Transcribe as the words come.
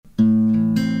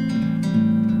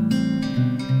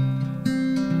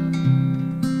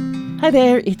Hi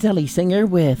there, it's Ellie Singer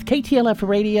with KTLF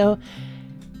Radio.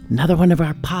 Another one of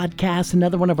our podcasts,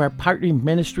 another one of our partnering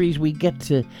ministries we get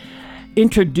to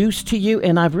introduce to you,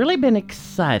 and I've really been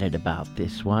excited about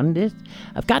this one.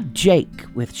 I've got Jake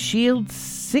with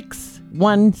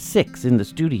SHIELD616 in the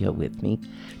studio with me.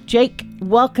 Jake,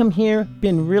 welcome here.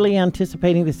 Been really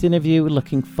anticipating this interview,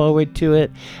 looking forward to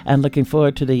it, and looking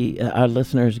forward to our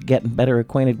listeners getting better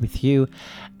acquainted with you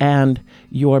and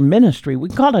your ministry. We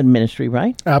call it ministry,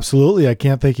 right? Absolutely. I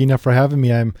can't thank you enough for having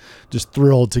me. I'm just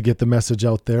thrilled to get the message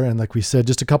out there. And like we said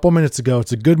just a couple minutes ago,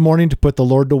 it's a good morning to put the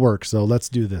Lord to work. So let's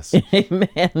do this.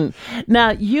 Amen.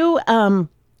 Now,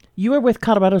 you were with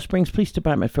Colorado Springs Police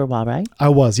Department for a while, right? I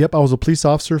was. Yep. I was a police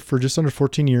officer for just under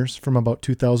 14 years, from about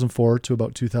 2004 to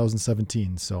about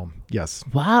 2017. So, yes.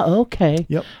 Wow. Okay.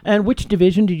 Yep. And which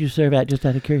division did you serve at, just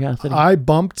out of curiosity? I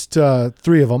bumped to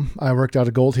three of them. I worked out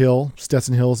of Gold Hill,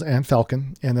 Stetson Hills, and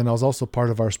Falcon. And then I was also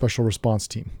part of our special response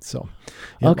team. So,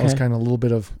 yep, I was kind of a little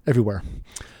bit of everywhere.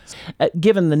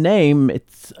 Given the name,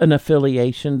 it's an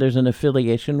affiliation. There's an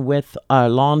affiliation with our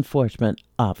law enforcement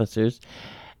officers.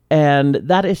 And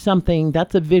that is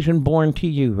that's a vision born to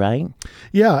you, right?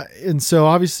 Yeah. And so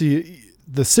obviously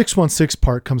the 616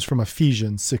 part comes from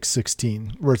Ephesians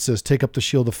 6:16, where it says, take up the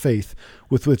shield of faith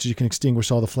with which you can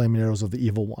extinguish all the flaming arrows of the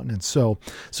evil one. And so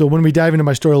when we dive into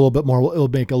my story a little bit more, it'll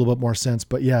make a little bit more sense.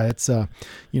 But yeah, it's,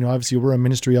 obviously we're a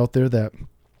ministry out there that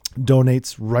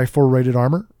donates rifle-rated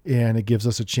armor, and it gives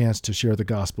us a chance to share the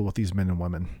gospel with these men and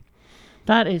women.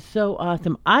 That is so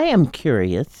awesome. I am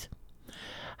curious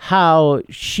how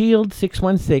Shield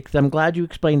 616, I'm glad you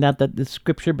explained that the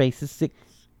scripture base is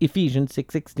Ephesians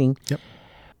 6:16. Yep.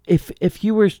 If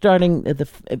you were starting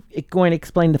going to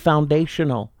explain the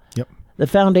foundation of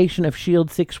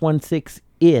Shield 616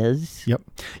 is. Yep.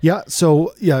 Yeah.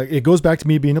 So it goes back to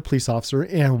me being a police officer,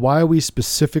 and why we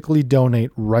specifically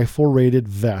donate rifle-rated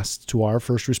vests to our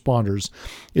first responders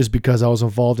is because I was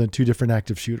involved in two different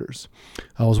active shooters.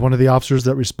 I was one of the officers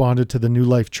that responded to the New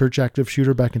Life Church active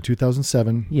shooter back in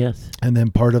 2007. Yes. And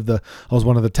then I was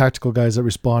one of the tactical guys that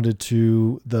responded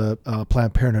to the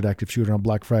Planned Parenthood active shooter on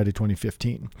Black Friday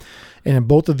 2015. And in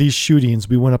both of these shootings,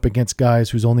 we went up against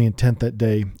guys whose only intent that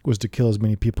day was to kill as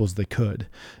many people as they could.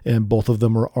 And both of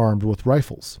them were armed with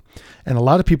rifles. And a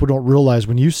lot of people don't realize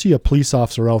when you see a police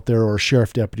officer out there, or a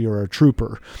sheriff deputy, or a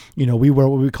trooper, we wear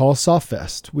what we call a soft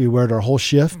vest. We wear it our whole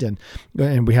shift, and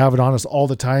we have it on us all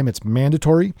the time. It's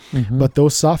mandatory, but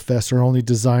those soft vests are only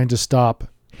designed to stop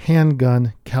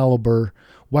handgun caliber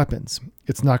weapons.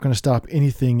 It's not going to stop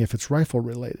anything if it's rifle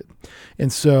related.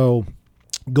 And so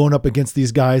going up against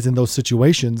these guys in those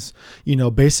situations,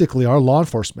 basically our law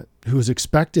enforcement, who is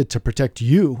expected to protect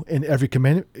you and every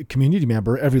community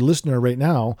member, every listener right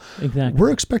now, exactly,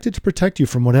 we're expected to protect you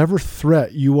from whatever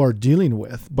threat you are dealing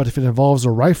with. But if it involves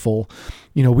a rifle,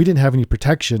 we didn't have any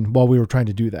protection while we were trying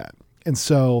to do that. And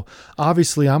so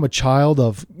obviously I'm a child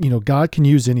of, God can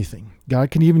use anything.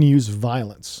 God can even use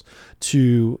violence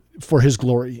for his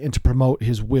glory and to promote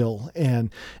his will. And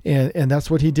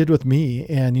that's what he did with me.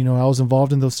 And, I was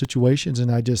involved in those situations, and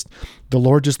the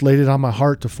Lord just laid it on my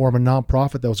heart to form a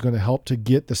nonprofit that was going to help to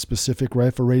get the specific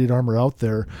rifle-rated armor out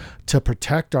there to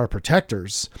protect our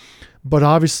protectors. But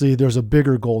obviously there's a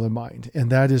bigger goal in mind,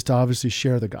 and that is to obviously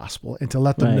share the gospel and to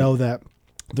let them know that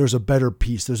there's a better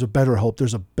peace, there's a better hope,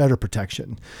 there's a better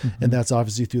protection. And that's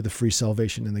obviously through the free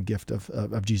salvation and the gift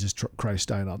of Jesus Christ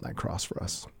dying on that cross for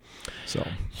us.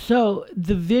 So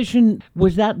the vision,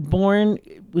 was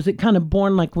it kind of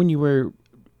born like when you were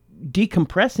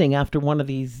decompressing after one of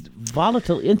these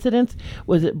volatile incidents?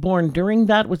 Was it born during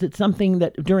that? Was it something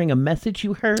that during a message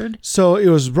you heard? So it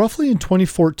was roughly in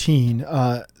 2014.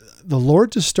 The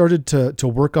Lord just started to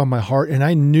work on my heart, and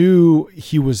I knew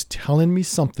he was telling me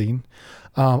something.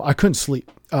 I couldn't sleep.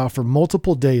 For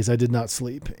multiple days, I did not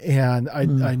sleep. And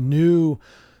I knew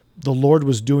the Lord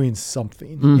was doing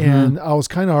something. And I was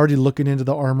kind of already looking into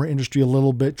the armor industry a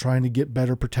little bit, trying to get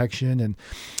better protection.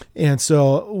 And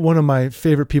so one of my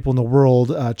favorite people in the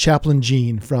world, Chaplain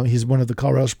Gene, he's one of the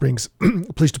Colorado Springs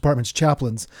Police Department's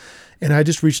chaplains. And I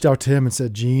just reached out to him and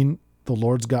said, Gene, the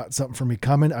Lord's got something for me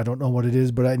coming. I don't know what it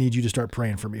is, but I need you to start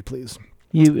praying for me, please.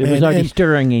 It was already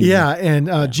stirring in you. Yeah,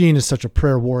 and Gene is such a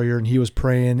prayer warrior, and he was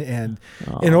praying, and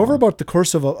over about the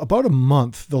course of about a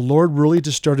month, the Lord really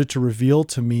just started to reveal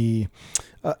to me,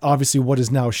 obviously what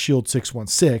is now Shield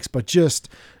 616, but just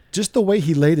the way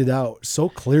he laid it out so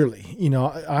clearly.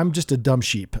 I'm just a dumb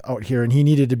sheep out here, and he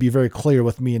needed to be very clear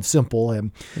with me and simple,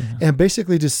 and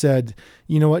basically just said,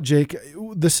 you know what, Jake,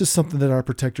 this is something that our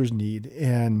protectors need,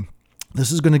 and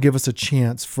This is going to give us a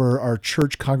chance for our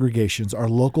church congregations, our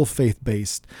local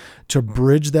faith-based, to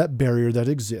bridge that barrier that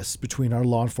exists between our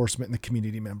law enforcement and the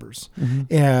community members.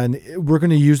 Mm-hmm. And we're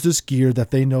going to use this gear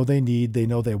that they know they need, they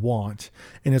know they want,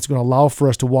 and it's going to allow for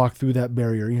us to walk through that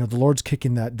barrier. You know, the Lord's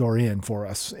kicking that door in for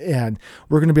us, and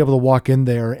we're going to be able to walk in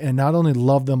there and not only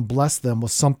love them, bless them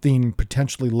with something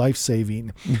potentially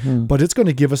life-saving, mm-hmm. but it's going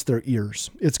to give us their ears.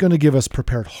 It's going to give us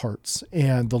prepared hearts.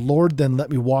 And the Lord then let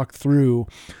me walk through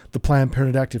the Planned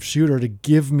Parenthood active shooter to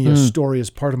give me a story as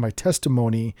part of my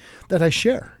testimony that I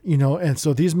share, you know. And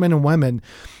so these men and women,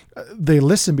 they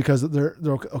listen because they're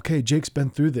okay. Jake's been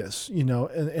through this, you know,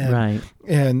 and right.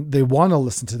 and they want to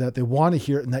listen to that. They want to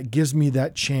hear it, and that gives me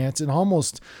that chance and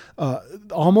almost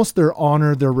their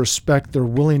honor, their respect, their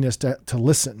willingness to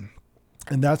listen.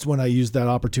 And that's when I use that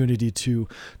opportunity to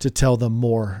tell them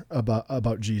more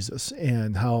about Jesus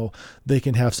and how they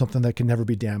can have something that can never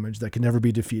be damaged, that can never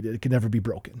be defeated, it can never be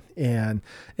broken. And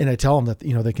I tell them that,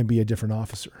 you know, they can be a different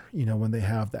officer, you know, when they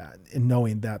have that, and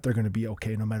knowing that they're going to be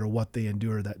okay no matter what they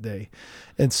endure that day.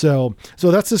 And so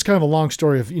that's just kind of a long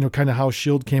story of, you know, kind of how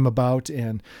SHIELD came about,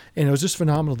 and it was just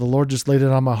phenomenal. The Lord just laid it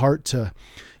on my heart to,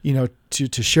 you know,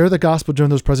 to share the gospel during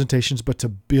those presentations, but to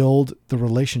build the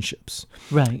relationships.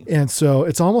 Right. And so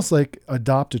it's almost like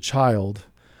adopt a child,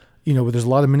 you know, where there's a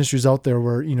lot of ministries out there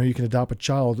where, you know, you can adopt a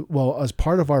child. Well, as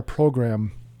part of our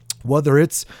program, whether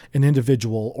it's an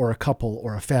individual or a couple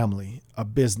or a family, a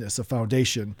business, a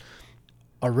foundation,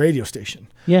 a radio station.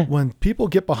 Yeah. When people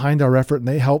get behind our effort and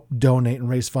they help donate and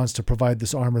raise funds to provide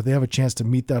this armor, they have a chance to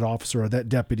meet that officer or that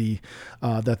deputy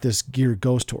that this gear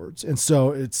goes towards. And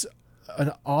so it's an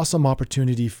awesome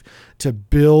opportunity to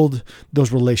build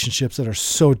those relationships that are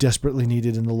so desperately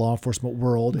needed in the law enforcement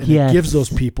world. And yes. It gives those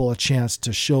people a chance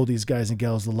to show these guys and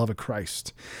gals the love of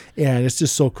Christ. And it's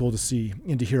just so cool to see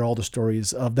and to hear all the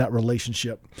stories of that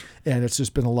relationship. And it's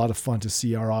just been a lot of fun to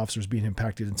see our officers being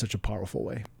impacted in such a powerful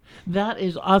way. That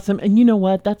is awesome. And you know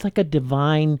what? That's like a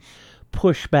divine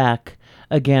pushback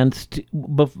against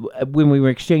when we were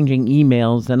exchanging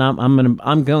emails, and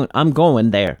I'm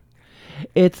going there.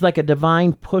 It's like a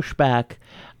divine pushback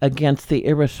against the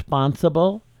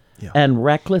irresponsible and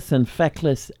reckless and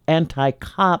feckless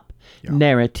anti-cop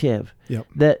narrative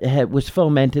that was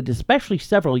fomented, especially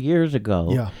several years ago.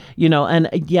 Yeah. You know, and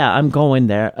I'm going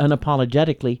there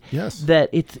unapologetically. Yes. That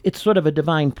it's sort of a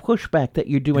divine pushback that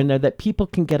you're doing there that people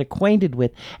can get acquainted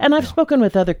with. And I've spoken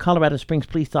with other Colorado Springs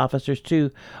police officers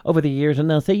too over the years, and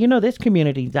they'll say, you know, this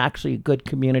community is actually a good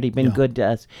community, been good to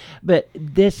us. But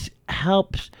this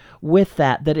helps with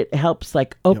that it helps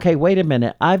like, okay, wait a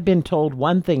minute. I've been told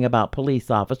one thing about police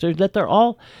officers, that they're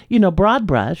all, you know, broad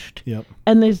brushed. Yep.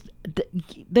 And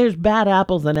there's bad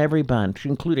apples in every bunch,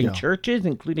 including churches,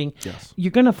 including, you're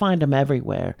going to find them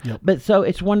everywhere. Yep. But so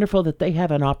it's wonderful that they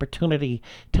have an opportunity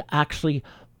to actually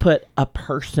put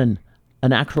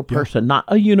an actual person, not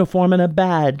a uniform and a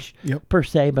badge per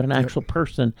se, but an actual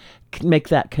person, make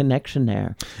that connection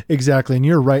there. Exactly. And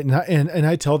you're right. And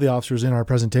I tell the officers in our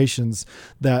presentations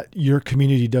that your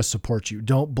community does support you.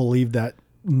 Don't believe that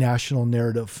national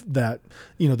narrative that,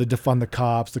 you know, the defund the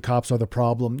cops are the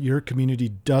problem. Your community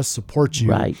does support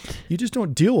you. Right. You just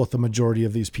don't deal with the majority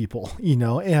of these people, you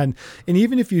know, and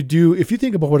even if you do, if you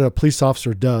think about what a police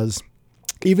officer does,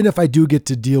 even if I do get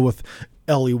to deal with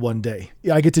Ellie one day,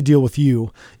 I get to deal with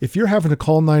you. If you're having to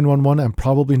call 911, I'm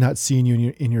probably not seeing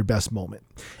you in your best moment.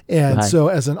 And so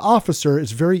as an officer,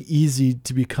 it's very easy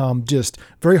to become just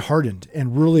very hardened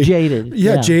and really jaded.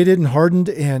 Jaded and hardened,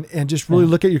 and just really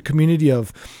look at your community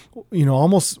of, you know,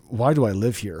 almost, why do I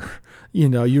live here? You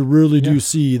know, you really do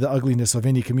see the ugliness of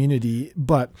any community,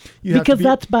 but you have to be,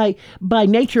 that's by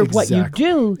nature of what you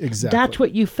do. Exactly. That's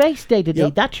what you face day to day.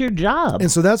 That's your job.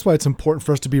 And so that's why it's important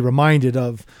for us to be reminded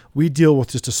of, we deal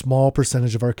with just a small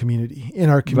percentage of our community. In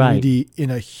our community, in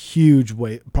a huge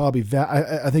way, probably,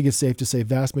 I think it's safe to say,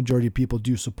 vast majority of people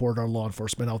do support our law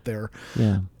enforcement out there.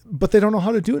 Yeah. But they don't know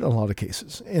how to do it in a lot of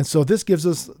cases. And so this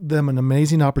gives them an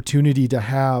amazing opportunity to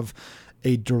have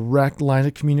a direct line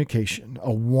of communication,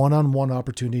 a one-on-one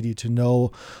opportunity to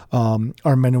know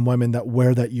our men and women that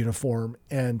wear that uniform,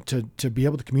 and to be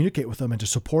able to communicate with them and to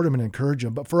support them and encourage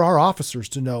them. But for our officers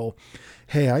to know,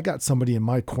 hey, I got somebody in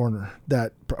my corner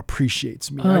that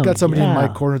appreciates me. I got somebody in my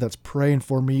corner that's praying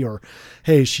for me, or,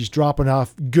 hey, she's dropping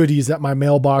off goodies at my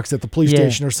mailbox at the police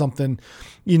station or something.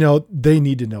 You know, they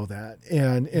need to know that.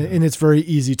 And it's very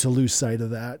easy to lose sight of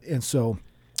that. And so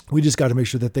we just got to make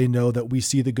sure that they know that we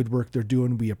see the good work they're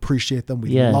doing. We appreciate them.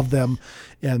 We love them,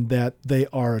 and that they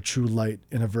are a true light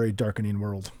in a very darkening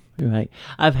world. Right.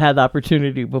 I've had the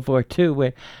opportunity before too,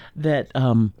 where that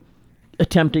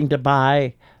attempting to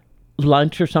buy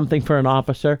lunch or something for an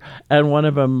officer, and one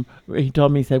of them, he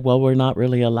told me, he said, well, we're not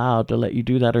really allowed to let you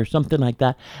do that or something like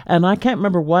that. And I can't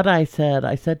remember what I said.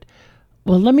 I said,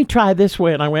 well, let me try this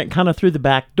way. And I went kind of through the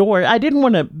back door. I didn't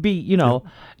want to be,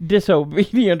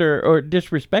 disobedient or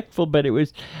disrespectful, but it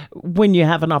was when you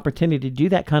have an opportunity to do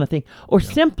that kind of thing, or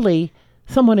simply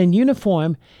someone in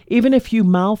uniform, even if you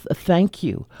mouth a thank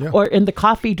you, or in the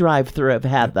coffee drive-through, I've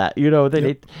had that,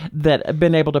 that have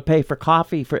been able to pay for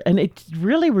coffee and it's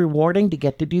really rewarding to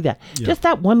get to do that. Just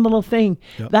that one little thing,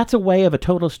 that's a way of a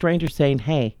total stranger saying,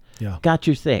 hey, got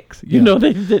your six.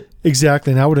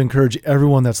 Exactly. And I would encourage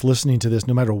everyone that's listening to this,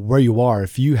 no matter where you are,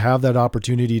 if you have that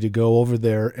opportunity to go over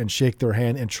there and shake their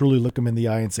hand and truly look them in the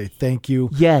eye and say, thank you.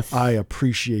 Yes. I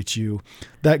appreciate you.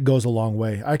 That goes a long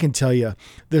way. I can tell you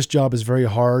this job is very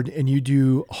hard, and you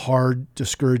do hard,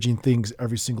 discouraging things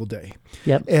every single day.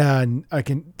 Yep. And I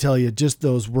can tell you just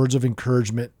those words of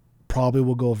encouragement probably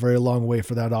will go a very long way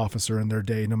for that officer in their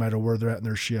day, no matter where they're at in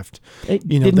their shift. They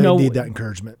need that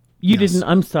encouragement.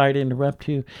 I'm sorry to interrupt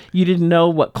you. You didn't know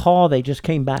what call they just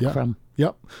came back from.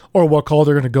 Yep. Or what call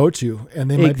they're going to go to. And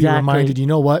they might be reminded, you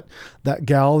know what, that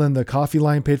gal in the coffee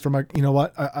line paid for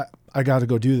I got to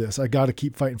go do this. I got to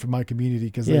keep fighting for my community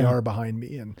because they are behind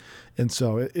me. And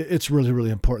so it's really, really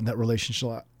important, that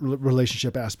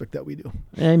relationship aspect that we do.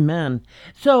 Amen.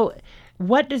 So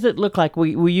what does it look like?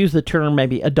 We use the term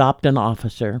maybe adopt an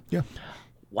officer. Yeah.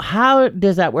 How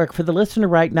does that work for the listener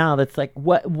right now? That's like,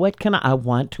 what can I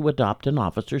want to adopt an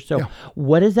officer? So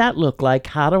what does that look like?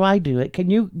 How do I do it? Can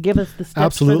you give us the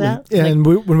steps for that? And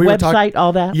when we website,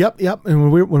 all that? Yep.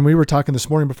 And when we were talking this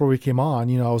morning before we came on,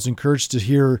 I was encouraged to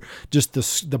hear just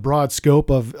the broad scope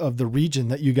of the region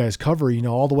that you guys cover,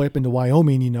 all the way up into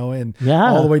Wyoming, and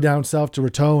all the way down south to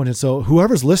Raton. And so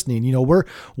whoever's listening,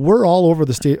 we're all over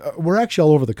the state. We're actually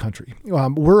all over the country.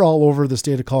 We're all over the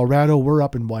state of Colorado. We're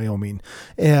up in Wyoming.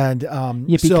 And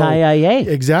Yippee-ki-yay.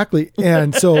 Exactly.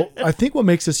 And so I think what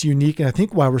makes us unique, and I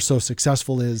think why we're so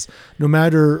successful, is no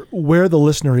matter where the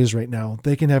listener is right now,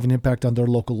 they can have an impact on their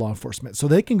local law enforcement. So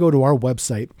they can go to our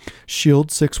website,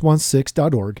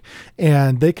 SHIELD616.org,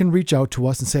 and they can reach out to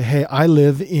us and say, hey, I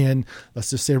live in,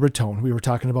 let's just say Raton. We were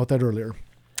talking about that earlier.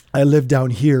 I live down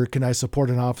here. Can I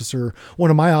support one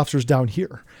of my officers down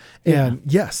here? And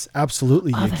yes,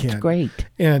 absolutely you can. That's great.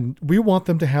 And we want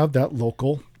them to have that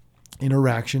local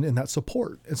interaction and that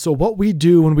support. And so what we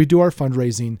do when we do our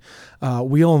fundraising,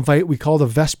 we call the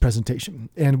vest presentation,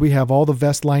 and we have all the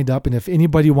vests lined up. And if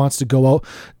anybody wants to go out,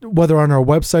 whether on our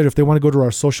website, or if they want to go to our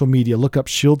social media, look up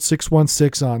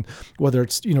SHIELD616 on whether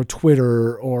it's,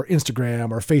 Twitter or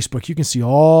Instagram or Facebook, you can see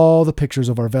all the pictures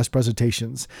of our vest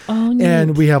presentations. Oh, neat.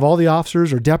 And we have all the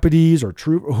officers or deputies or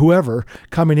troop or whoever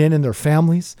coming in and their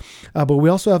families. But we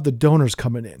also have the donors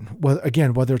coming in.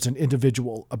 Whether it's an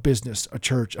individual, a business, a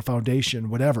church, a foundation,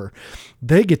 whatever,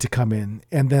 they get to come in,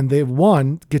 and then they,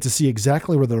 one, get to see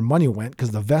exactly where their money went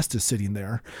because the vest is sitting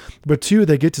there. But two,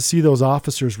 they get to see those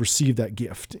officers receive that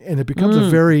gift. And it becomes a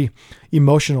very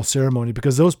emotional ceremony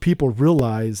because those people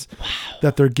realize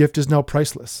that their gift is now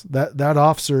priceless. That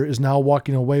officer is now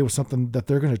walking away with something that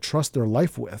they're going to trust their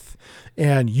life with.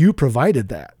 And you provided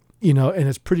that, and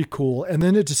it's pretty cool. And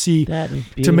then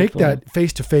to make that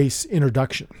face-to-face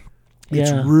introduction.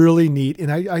 It's really neat.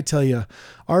 And I tell you,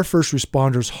 our first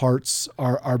responders' hearts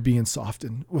are being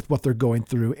softened with what they're going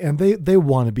through. And they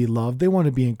want to be loved. They want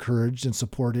to be encouraged and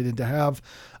supported. And to have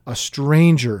a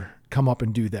stranger come up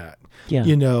and do that,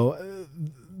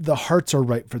 the hearts are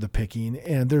ripe for the picking,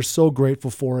 and they're so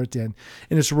grateful for it. And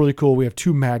it's really cool. We have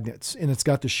 2 magnets, and it's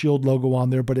got the SHIELD logo on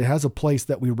there, but it has a place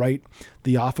that we write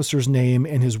the officer's name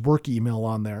and his work email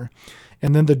on there.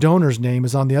 And then the donor's name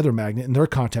is on the other magnet and their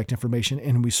contact information,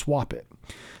 and we swap it.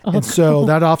 Oh, and so cool.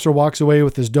 That officer walks away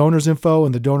with his donor's info,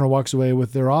 and the donor walks away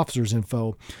with their officer's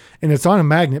info. And it's on a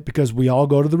magnet because we all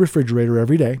go to the refrigerator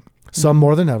every day, some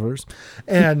more than others.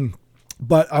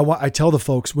 But I tell the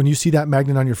folks, when you see that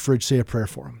magnet on your fridge, say a prayer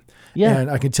for them. Yeah.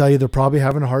 And I can tell you they're probably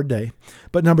having a hard day.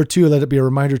 But number 2, let it be a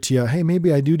reminder to you, hey,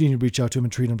 maybe I do need to reach out to them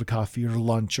and treat them to coffee or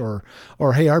lunch, or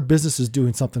hey, our business is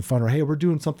doing something fun, or hey, we're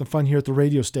doing something fun here at the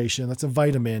radio station. Let's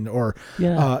invite them in, or,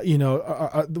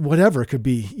 whatever it could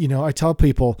be. I tell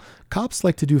people, cops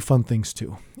like to do fun things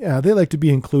too. Yeah, they like to be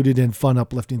included in fun,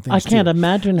 uplifting things too. I can't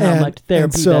imagine how much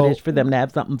therapy that is for them to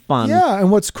have something fun. Yeah, and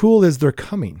what's cool is they're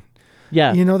coming.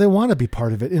 Yeah. They want to be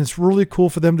part of it. And it's really cool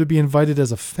for them to be invited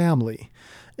as a family.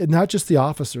 And not just the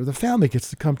officer, the family gets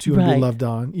to come to and be loved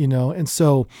on, And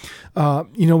so,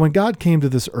 when God came to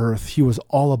this earth, he was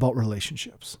all about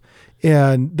relationships.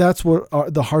 And that's what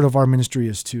the heart of our ministry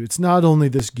is too. It's not only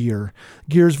this gear.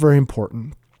 Gear is very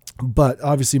important. But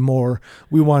obviously more,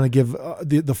 we want to give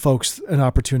the folks an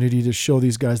opportunity to show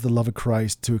these guys the love of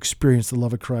Christ, to experience the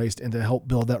love of Christ, and to help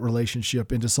build that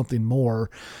relationship into something more,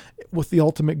 with the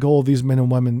ultimate goal of these men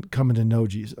and women coming to know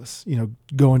Jesus,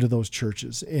 going to those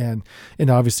churches and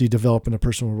obviously developing a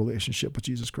personal relationship with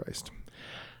Jesus Christ.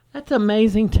 That's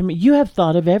amazing to me. You have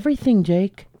thought of everything,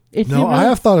 Jake. I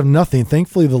have thought of nothing.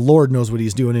 Thankfully, the Lord knows what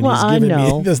He's doing, and He's given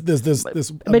me this.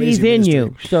 But He's in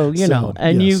you, so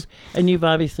and yes. you've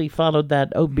obviously followed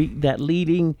that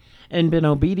leading and been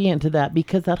obedient to that,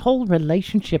 because that whole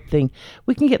relationship thing,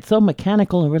 we can get so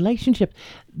mechanical in relationships.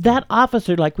 That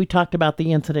officer, like we talked about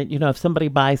the incident, if somebody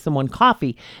buys someone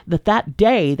coffee, that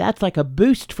day, that's like a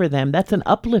boost for them. That's an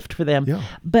uplift for them. Yeah.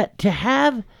 But to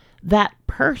have that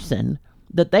person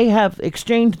that they have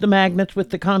exchanged the magnets with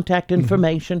the contact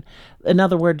information. Mm-hmm. In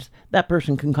other words, that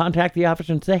person can contact the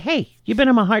officer and say, hey, you've been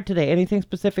in my heart today. Anything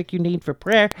specific you need for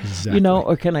prayer, exactly.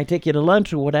 Or can I take you to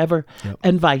lunch or whatever, yep.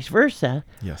 and vice versa.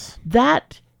 Yes.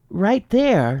 That right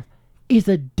there is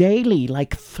a daily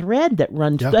thread that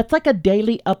runs. Yeah. That's like a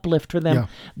daily uplift for them, yeah.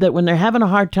 that when they're having a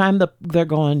hard time, they're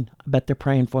going, I bet they're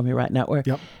praying for me right now.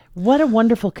 Yep. What a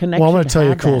wonderful connection. Well, I'm going to tell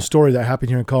you a cool story that happened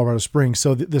here in Colorado Springs.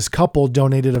 So this couple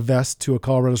donated a vest to a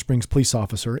Colorado Springs police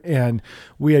officer, and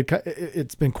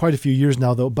it's been quite a few years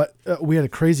now though, but we had a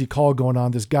crazy call going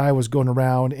on. This guy was going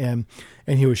around and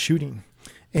he was shooting,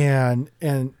 and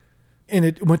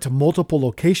it went to multiple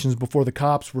locations before the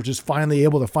cops were just finally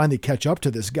able to catch up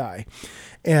to this guy.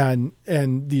 And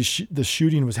the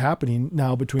shooting was happening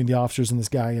now between the officers and this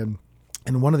guy, and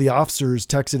one of the officers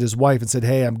texted his wife and said,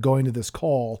 hey, I'm going to this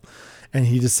call. And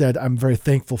he just said, I'm very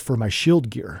thankful for my SHIELD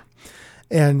gear.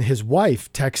 And his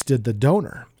wife texted the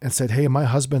donor and said, hey, my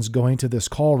husband's going to this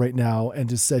call right now, and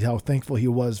just said how thankful he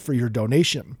was for your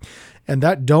donation. And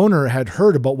that donor had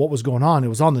heard about what was going on. It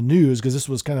was on the news because this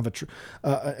was kind of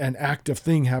an active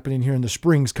thing happening here in the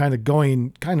Springs,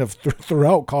 going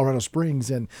throughout Colorado Springs.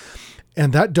 And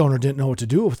that donor didn't know what to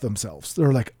do with themselves. They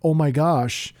were like, oh my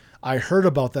gosh, I heard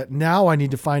about that. Now I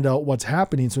need to find out what's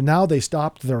happening. So now they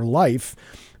stopped their life.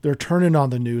 They're turning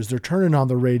on the news. They're turning on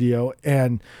the radio,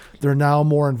 and they're now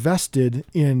more invested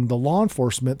in the law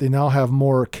enforcement. They now have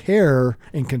more care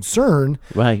and concern,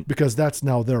 right? Because that's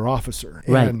now their officer,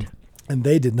 right? And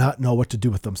they did not know what to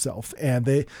do with themselves, and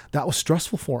that was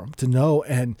stressful for them to know.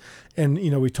 And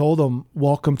we told them,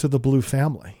 welcome to the Blue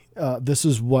family. This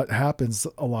is what happens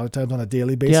a lot of times on a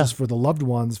daily basis for the loved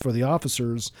ones, for the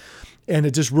officers. And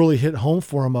it just really hit home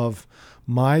for them of,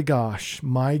 my gosh,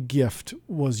 my gift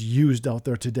was used out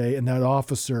there today. And that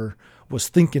officer was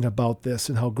thinking about this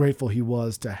and how grateful he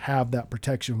was to have that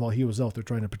protection while he was out there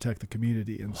trying to protect the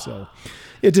community. And so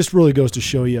it just really goes to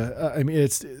show you,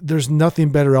 there's nothing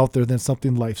better out there than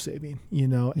something life-saving,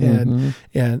 mm-hmm.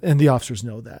 and the officers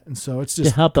know that. And so it's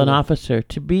just to help an officer,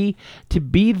 to be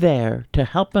there, to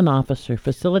help an officer,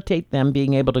 facilitate them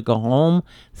being able to go home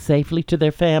safely to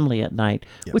their family at night,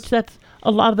 yes. which that's a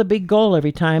lot of the big goal.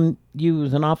 Every time you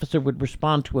as an officer would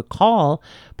respond to a call,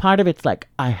 part of it's like,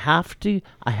 I have to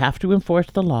enforce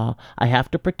the law. I have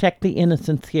to protect the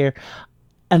innocents here.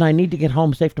 And I need to get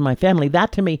home safe to my family.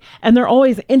 That to me, and they're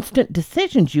always instant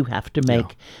decisions you have to make.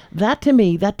 Yeah. That to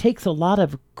me, that takes a lot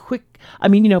of quick,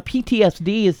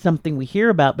 PTSD is something we hear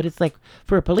about, but it's like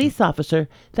for a police officer,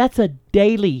 that's a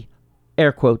daily,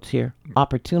 air quotes here,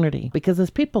 opportunity. Because as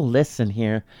people listen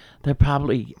here, they're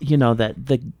probably,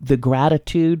 that the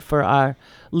gratitude for our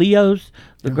Leos,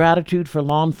 the gratitude for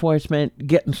law enforcement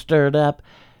getting stirred up.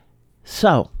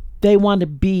 So they want to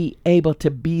be able to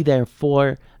be there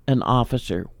for an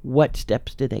officer. What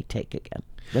steps do they take again?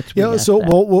 Well,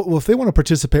 if they want to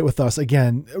participate with us,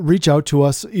 again, reach out to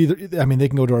us. They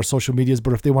can go to our social medias,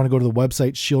 but if they want to go to the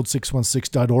website,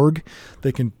 shield616.org,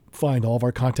 they can find all of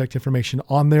our contact information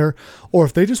on there. Or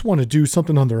if they just want to do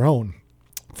something on their own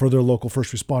for their local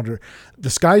first responder, the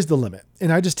sky's the limit.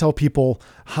 And I just tell people,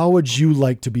 how would you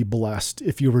like to be blessed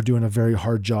if you were doing a very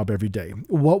hard job every day?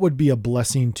 What would be a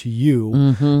blessing to you?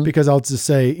 Mm-hmm. Because I'll just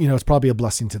say, it's probably a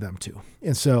blessing to them too.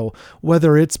 And so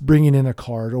whether it's bringing in a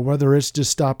card or whether it's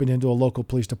just stopping into a local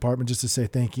police department just to say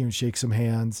thank you and shake some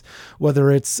hands,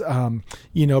 whether it's,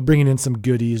 bringing in some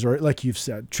goodies, or like you've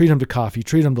said, treat them to coffee,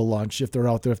 treat them to lunch if they're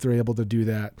out there, if they're able to do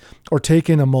that, or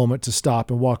taking a moment to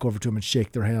stop and walk over to them and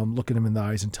shake their hand, look at them in the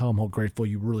eyes and tell them how grateful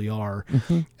you really are.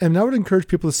 Mm-hmm. And I would encourage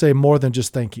people to say more than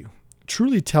just thank you.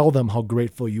 Truly tell them how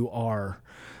grateful you are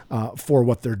for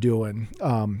what they're doing.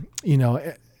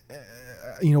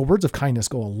 Words of kindness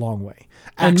go a long way.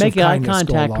 And make eye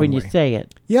contact when you say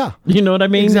it. Yeah. You know what I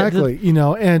mean? Exactly.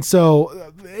 And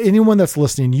so anyone that's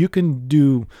listening, you can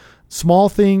do small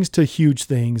things to huge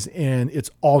things, and it's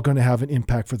all going to have an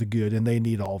impact for the good, and they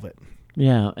need all of it.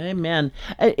 Yeah, amen.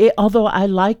 Although I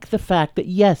like the fact that,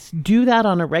 yes, do that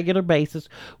on a regular basis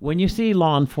when you see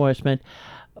law enforcement,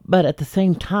 but at the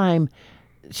same time,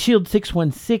 Shield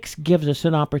 616 gives us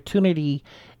an opportunity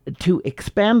to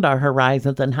expand our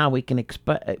horizons and how we can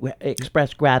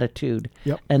express gratitude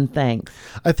Yep. and thanks.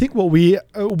 I think what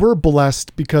we're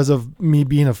blessed because of me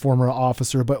being a former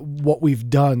officer, but what we've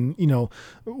done,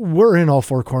 we're in all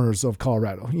four corners of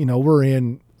Colorado. We're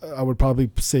in, I would probably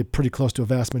say, pretty close to a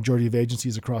vast majority of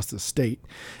agencies across the state.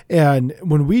 And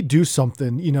when we do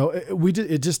something,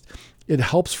 it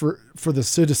helps for the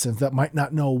citizens that might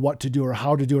not know what to do or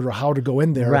how to do it or how to go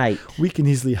in there. Right. We can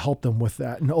easily help them with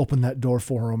that and open that door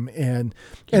for them. And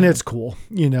it's cool,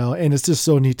 and it's just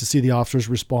so neat to see the officers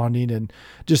responding and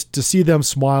just to see them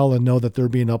smile and know that they're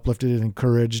being uplifted and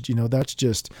encouraged. That's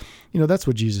just, that's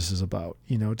what Jesus is about,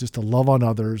 just to love on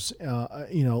others,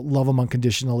 love them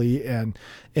unconditionally. And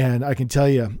I can tell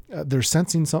you, they're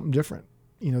sensing something different.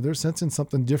 They're sensing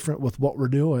something different with what we're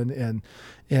doing. And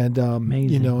and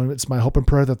it's my hope and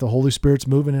prayer that the Holy Spirit's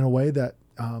moving in a way that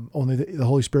only the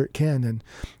Holy Spirit can,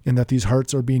 and that these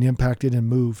hearts are being impacted and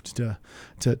moved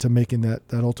to making that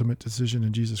ultimate decision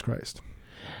in Jesus Christ.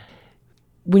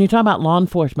 When you talk about law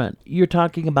enforcement, you're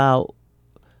talking about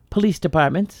police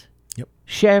departments, Yep.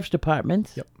 sheriff's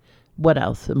departments. Yep. What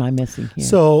else am I missing here?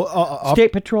 So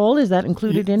State Patrol, is that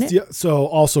included in it? Yeah, so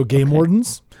also game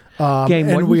wardens.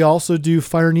 And we also do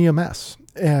fire and EMS.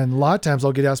 And a lot of times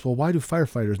I'll get asked, well, why do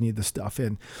firefighters need this stuff?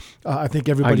 And I think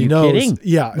everybody knows. Kidding?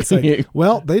 Yeah. It's like,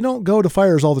 well, they don't go to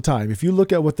fires all the time. If you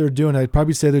look at what they're doing, I'd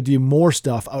probably say they do more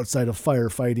stuff outside of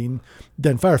firefighting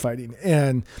than firefighting.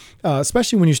 And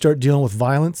especially when you start dealing with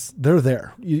violence, they're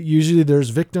there. Usually there's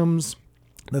victims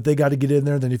that they got to get in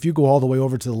there. Then if you go all the way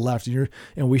over to the left and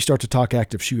we start to talk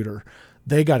active shooter,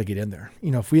 they got to get in there.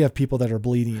 If we have people that are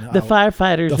bleeding, the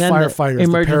firefighters, the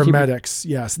paramedics,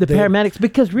 yes, paramedics,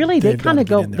 because really they kind of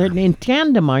go, they're in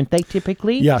tandem, aren't they?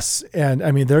 Typically, yes. And I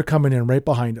mean, they're coming in right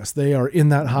behind us. They are in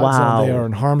that hot zone. They are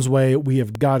in harm's way. We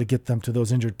have got to get them to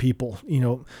those injured people.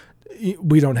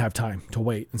 We don't have time to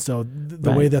wait, and so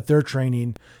the way that they're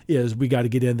training is we got to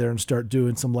get in there and start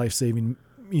doing some life-saving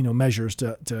measures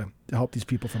to help these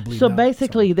people from bleeding so out.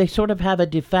 basically they sort of have a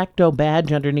de facto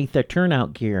badge underneath their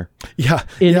turnout gear. Yeah.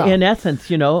 In essence,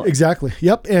 Exactly.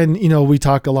 Yep. And, we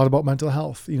talk a lot about mental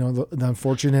health, the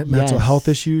unfortunate mental health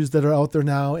issues that are out there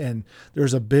now. And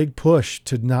there's a big push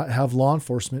to not have law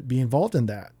enforcement be involved in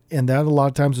that. And that a lot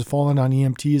of times is falling on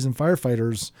EMTs, and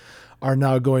firefighters are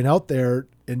now going out there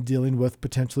and dealing with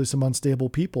potentially some unstable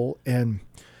people. And,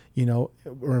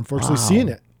 we're unfortunately seeing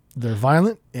it. They're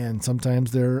violent, and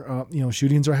sometimes they're,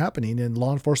 shootings are happening, and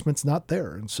law enforcement's not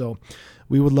there. And so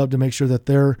we would love to make sure that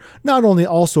they're not only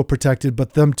also protected,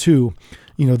 but them too,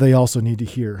 they also need to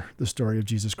hear the story of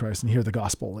Jesus Christ and hear the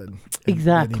gospel. And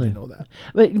exactly. They need to know that.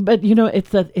 But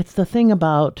it's the thing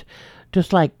about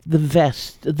just like the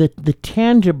vest, the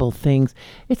tangible things.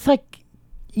 It's like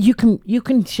you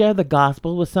can share the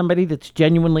gospel with somebody that's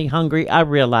genuinely hungry. I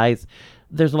realize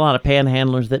there's a lot of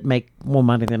panhandlers that make more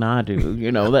money than I do,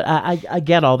 that I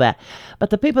get all that. But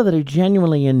the people that are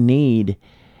genuinely in need,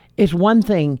 it's one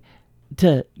thing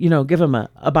to, give them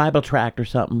a Bible tract or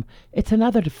something. It's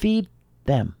another to feed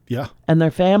them and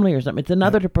their family or something. It's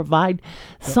another to provide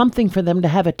something for them to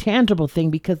have a tangible thing,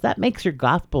 because that makes your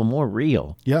gospel more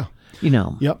real. Yeah.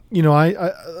 Yep.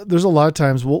 I there's a lot of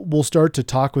times we'll start to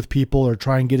talk with people or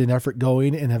try and get an effort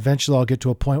going. And eventually I'll get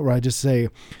to a point where I just say,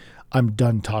 I'm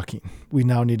done talking. We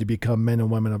now need to become men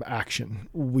and women of action.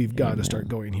 We've got to start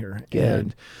going here.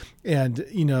 Good. And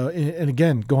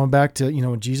again, going back to,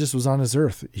 when Jesus was on this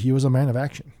earth, he was a man of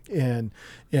action, and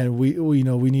we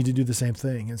need to do the same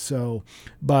thing. And so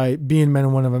by being men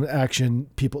and women of action,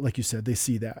 people, like you said, they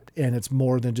see that, and it's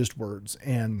more than just words,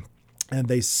 and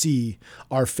they see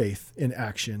our faith in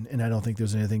action. And I don't think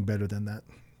there's anything better than that.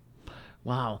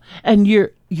 Wow. And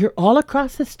you're all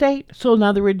across the state? So in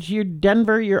other words, you're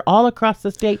Denver, you're all across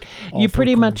the state. You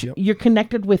pretty much, you're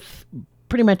connected with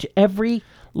pretty much every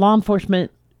law enforcement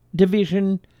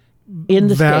division in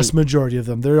the vast state. Majority of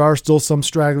them. There are still some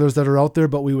stragglers that are out there,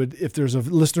 but if there's a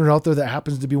listener out there that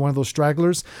happens to be one of those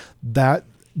stragglers, that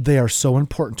they are so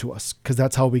important to us, because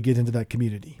that's how we get into that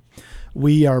community.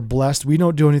 We are blessed. We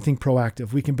don't do anything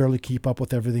proactive. We can barely keep up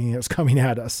with everything that's coming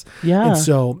at us. Yeah. And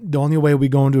so the only way we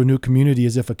go into a new community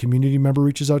is if a community member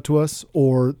reaches out to us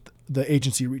or the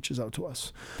agency reaches out to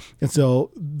us. And so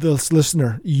this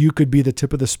listener, you could be the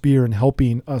tip of the spear in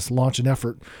helping us launch an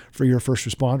effort for your first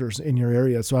responders in your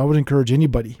area. So I would encourage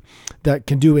anybody that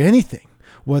can do anything,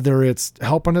 whether it's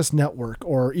helping us network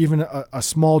or even a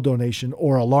small donation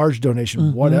or a large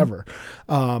donation, whatever,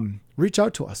 reach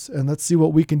out to us and let's see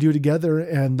what we can do together.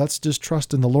 And let's just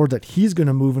trust in the Lord that he's going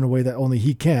to move in a way that only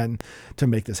he can to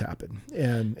make this happen.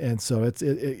 And so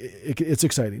it's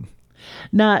exciting.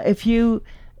 Now, if you're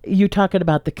talking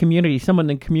about the community, someone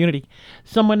in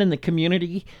the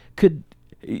community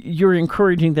you're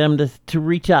encouraging them to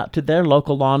reach out to their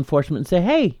local law enforcement and say,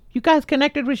 hey, you guys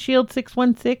connected with SHIELD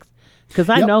 616? Because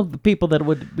I know the people that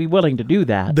would be willing to do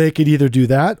that. They could either do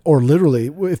that or literally,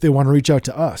 if they want to reach out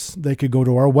to us, they could go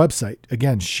to our website.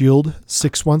 Again,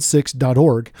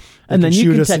 shield616.org. And then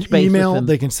you can touch base email. with them.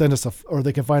 They can send us or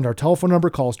they can find our telephone number,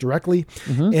 call us directly,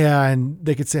 and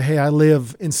they could say, hey, I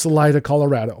live in Salida,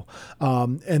 Colorado.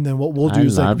 And then what we'll do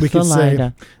is we can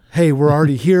say, hey, we're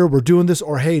already here, we're doing this,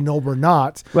 or hey, no, we're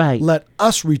not. Right. Let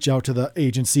us reach out to the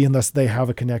agency unless they have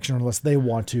a connection, unless they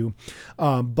want to.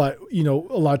 But,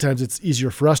 a lot of times it's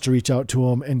easier for us to reach out to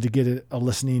them and to get a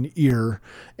listening ear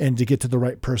and to get to the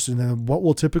right person. And what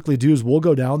we'll typically do is we'll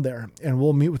go down there and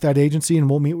we'll meet with that agency and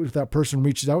we'll meet with that person who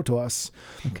reaches out to us.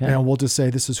 Okay. And we'll just say,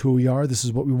 this is who we are, this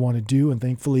is what we want to do. And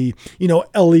thankfully,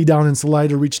 Ellie down in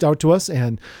Salida reached out to us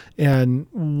and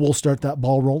we'll start that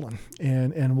ball rolling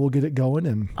and we'll get it going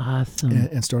and awesome.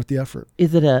 And start the effort.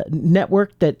 Is it a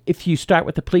network that if you start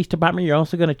with the police department, you're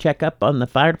also going to check up on the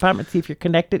fire department, see if you're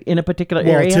connected in a particular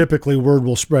area? Well, typically word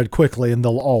will spread quickly and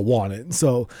they'll all want it.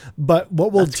 So, but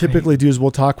what we'll typically do is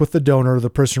we'll talk with the donor, the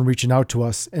person reaching out to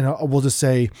us, and we'll just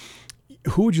say,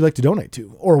 who would you like to donate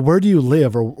to? Or where do you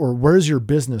live? Or where's your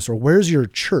business? Or where's your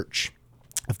church?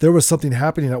 If there was something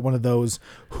happening at one of those,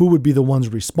 who would be the ones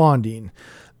responding?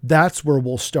 That's where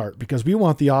we'll start, because we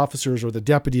want the officers or the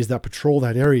deputies that patrol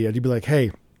that area to be like,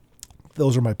 hey,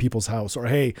 those are my people's house, or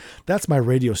hey, that's my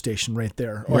radio station right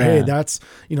there, or hey, that's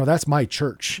my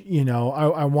church.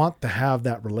 I want to have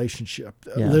that relationship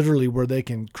literally where they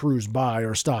can cruise by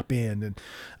or stop in.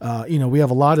 And we have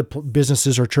a lot of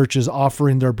businesses or churches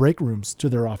offering their break rooms to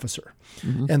their officer.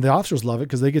 And the officers love it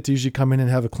because they get to usually come in and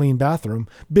have a clean bathroom.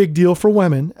 Big deal for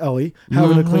women, Ellie,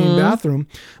 having a clean bathroom.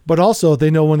 But also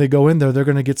they know when they go in there, they're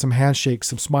going to get some handshakes,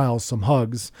 some smiles, some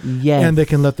hugs. Yes. And they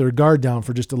can let their guard down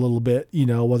for just a little bit,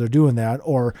 while they're doing that.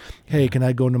 Or, hey, can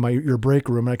I go into your break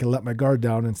room and I can let my guard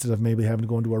down instead of maybe having to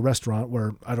go into a restaurant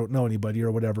where I don't know anybody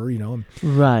or whatever,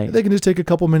 Right. They can just take a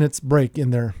couple minutes break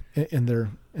in the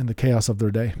chaos of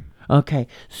their day. Okay.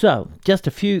 So just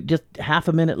half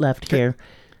a minute left here.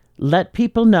 Let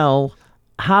people know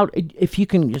how, if you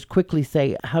can just quickly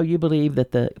say how you believe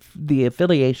that the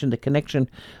affiliation, the connection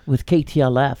with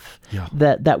KTLF,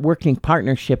 that working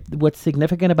partnership, what's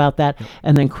significant about that,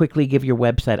 and then quickly give your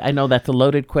website. I know that's a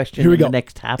loaded question. Here we go. The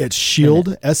next half. It's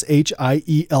SHIELD,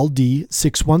 SHIELD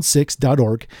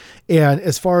 616.org. And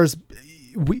as far as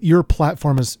your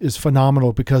platform is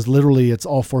phenomenal because literally it's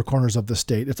all four corners of the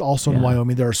state. It's also in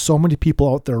Wyoming. There are so many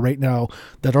people out there right now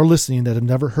that are listening that have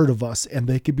never heard of us, and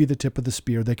they could be the tip of the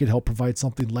spear. They could help provide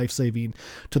something life-saving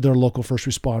to their local first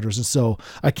responders. And so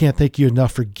I can't thank you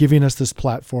enough for giving us this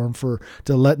platform,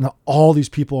 to letting all these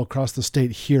people across the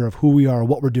state hear of who we are,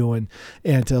 what we're doing,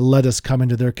 and to let us come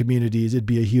into their communities. It'd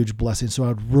be a huge blessing. So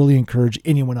I'd really encourage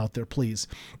anyone out there, please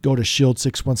go to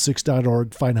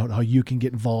shield616.org, find out how you can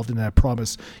get involved, and I promise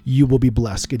you will be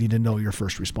blessed getting to know your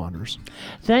first responders.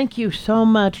 Thank you so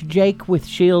much, Jake with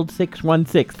SHIELD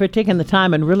 616, for taking the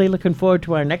time, and really looking forward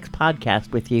to our next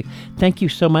podcast with you. Thank you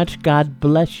so much. God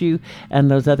bless you and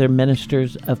those other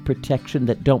ministers of protection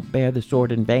that don't bear the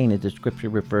sword in vain, as the scripture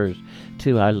refers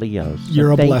to our Leos. You're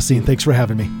a blessing. Thanks for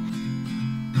having me.